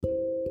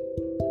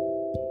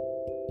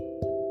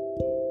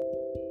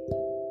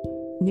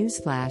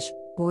Newsflash: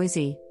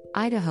 Boise,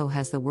 Idaho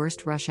has the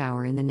worst rush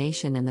hour in the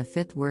nation and the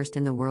fifth worst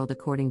in the world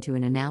according to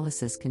an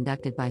analysis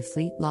conducted by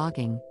Fleet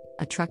Logging,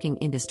 a trucking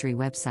industry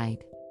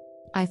website.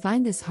 I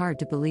find this hard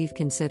to believe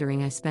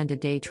considering I spent a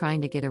day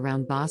trying to get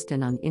around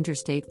Boston on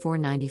Interstate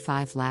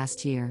 495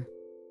 last year.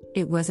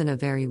 It wasn't a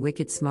very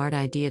wicked smart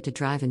idea to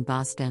drive in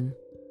Boston.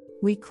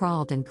 We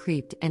crawled and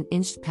creeped and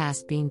inched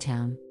past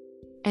Beantown.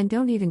 And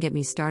don't even get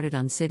me started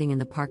on sitting in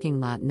the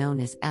parking lot known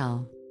as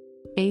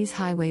L.A.'s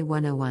Highway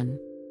 101.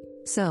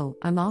 So,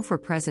 I'm all for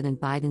President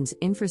Biden's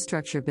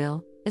infrastructure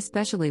bill,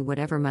 especially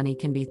whatever money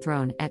can be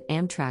thrown at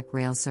Amtrak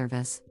rail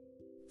service.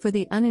 For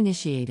the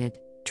uninitiated,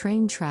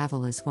 train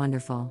travel is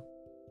wonderful.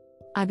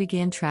 I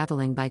began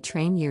traveling by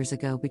train years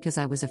ago because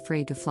I was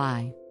afraid to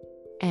fly.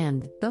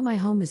 And, though my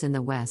home is in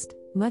the West,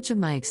 much of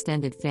my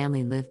extended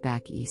family live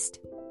back east.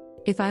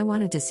 If I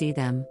wanted to see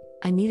them,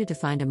 I needed to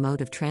find a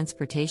mode of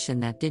transportation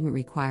that didn't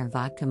require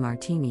vodka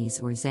martinis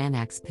or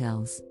Xanax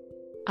pills.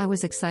 I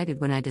was excited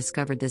when I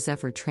discovered the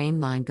Zephyr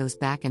train line goes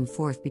back and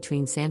forth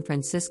between San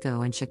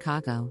Francisco and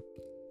Chicago.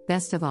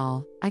 Best of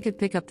all, I could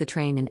pick up the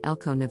train in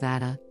Elko,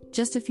 Nevada,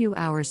 just a few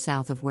hours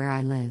south of where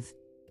I live.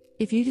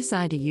 If you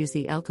decide to use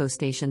the Elko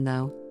station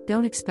though,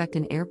 don't expect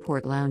an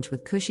airport lounge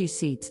with cushy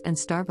seats and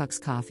Starbucks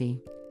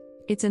coffee.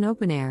 It's an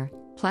open-air,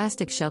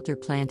 plastic shelter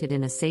planted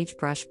in a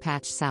sagebrush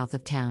patch south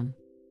of town.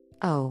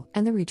 Oh,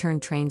 and the return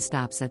train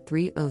stops at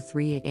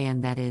 3:03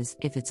 a.m. that is,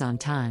 if it's on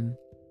time.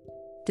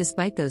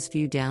 Despite those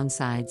few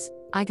downsides,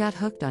 I got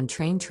hooked on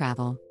train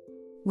travel.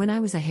 When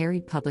I was a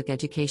harried public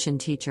education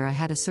teacher, I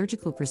had a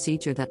surgical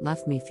procedure that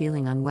left me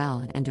feeling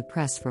unwell and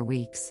depressed for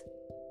weeks.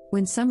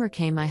 When summer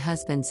came, my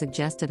husband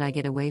suggested I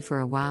get away for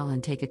a while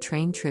and take a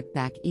train trip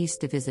back east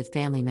to visit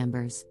family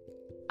members.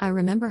 I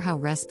remember how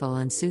restful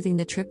and soothing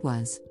the trip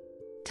was.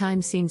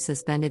 Time seemed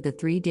suspended the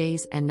 3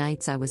 days and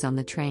nights I was on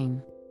the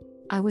train.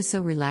 I was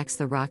so relaxed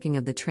the rocking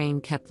of the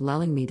train kept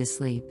lulling me to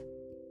sleep.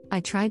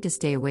 I tried to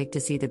stay awake to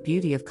see the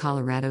beauty of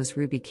Colorado's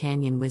Ruby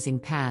Canyon whizzing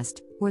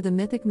past, or the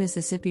mythic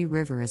Mississippi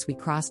River as we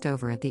crossed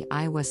over at the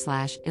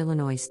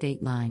Iowa/Illinois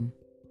state line.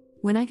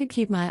 When I could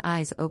keep my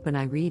eyes open,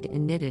 I read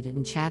and knitted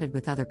and chatted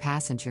with other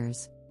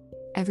passengers.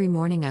 Every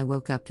morning I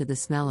woke up to the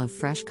smell of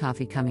fresh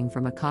coffee coming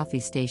from a coffee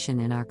station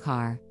in our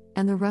car,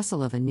 and the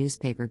rustle of a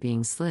newspaper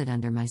being slid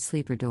under my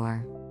sleeper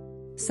door.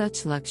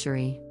 Such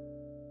luxury.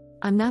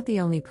 I'm not the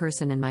only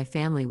person in my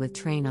family with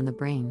train on the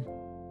brain.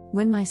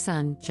 When my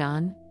son,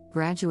 John,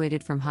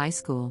 graduated from high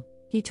school,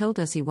 he told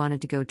us he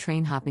wanted to go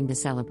train hopping to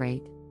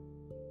celebrate.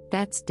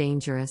 That's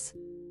dangerous.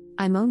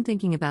 I moan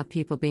thinking about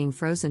people being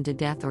frozen to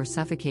death or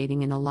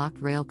suffocating in a locked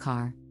rail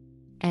car.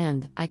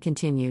 And, I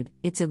continued,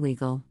 it's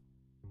illegal.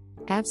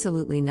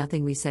 Absolutely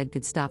nothing we said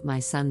could stop my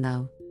son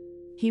though.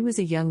 He was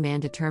a young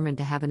man determined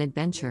to have an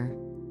adventure.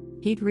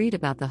 He'd read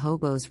about the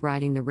hobos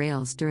riding the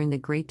rails during the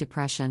Great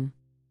Depression.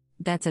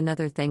 That's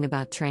another thing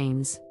about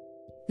trains.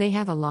 They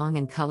have a long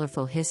and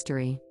colorful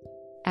history.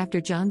 After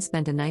John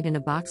spent a night in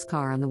a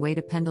boxcar on the way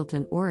to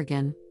Pendleton,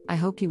 Oregon, I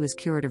hoped he was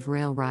cured of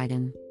rail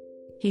riding.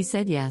 He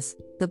said yes,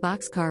 the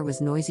boxcar was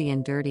noisy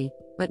and dirty,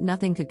 but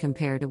nothing could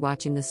compare to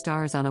watching the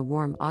stars on a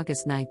warm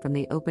August night from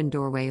the open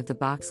doorway of the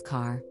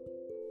boxcar.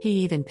 He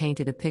even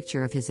painted a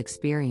picture of his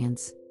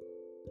experience.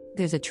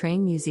 There's a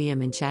train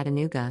museum in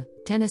Chattanooga,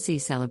 Tennessee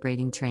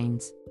celebrating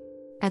trains.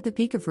 At the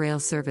peak of rail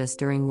service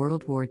during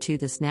World War II,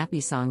 the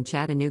snappy song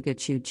Chattanooga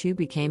Choo Choo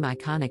became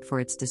iconic for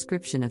its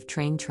description of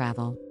train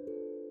travel.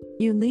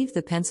 You leave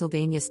the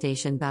Pennsylvania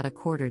station about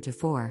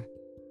 3:45.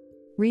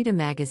 Read a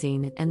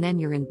magazine and then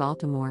you're in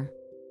Baltimore.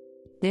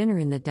 Dinner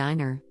in the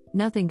diner,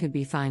 nothing could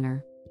be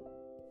finer.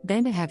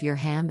 Then to have your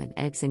ham and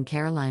eggs in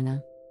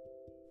Carolina.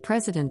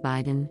 President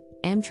Biden,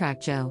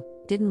 Amtrak Joe,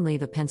 didn't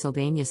leave a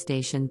Pennsylvania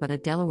station but a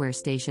Delaware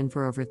station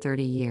for over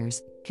 30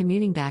 years,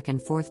 commuting back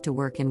and forth to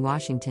work in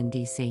Washington,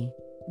 D.C.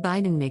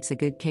 Biden makes a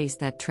good case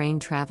that train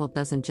travel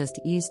doesn't just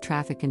ease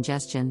traffic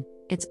congestion,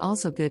 it's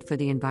also good for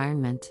the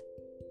environment.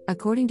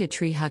 According to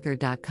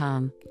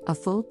treehugger.com, a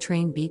full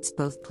train beats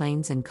both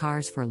planes and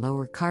cars for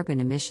lower carbon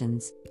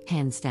emissions,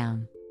 hands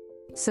down.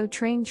 So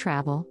train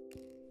travel?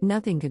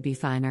 Nothing could be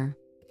finer.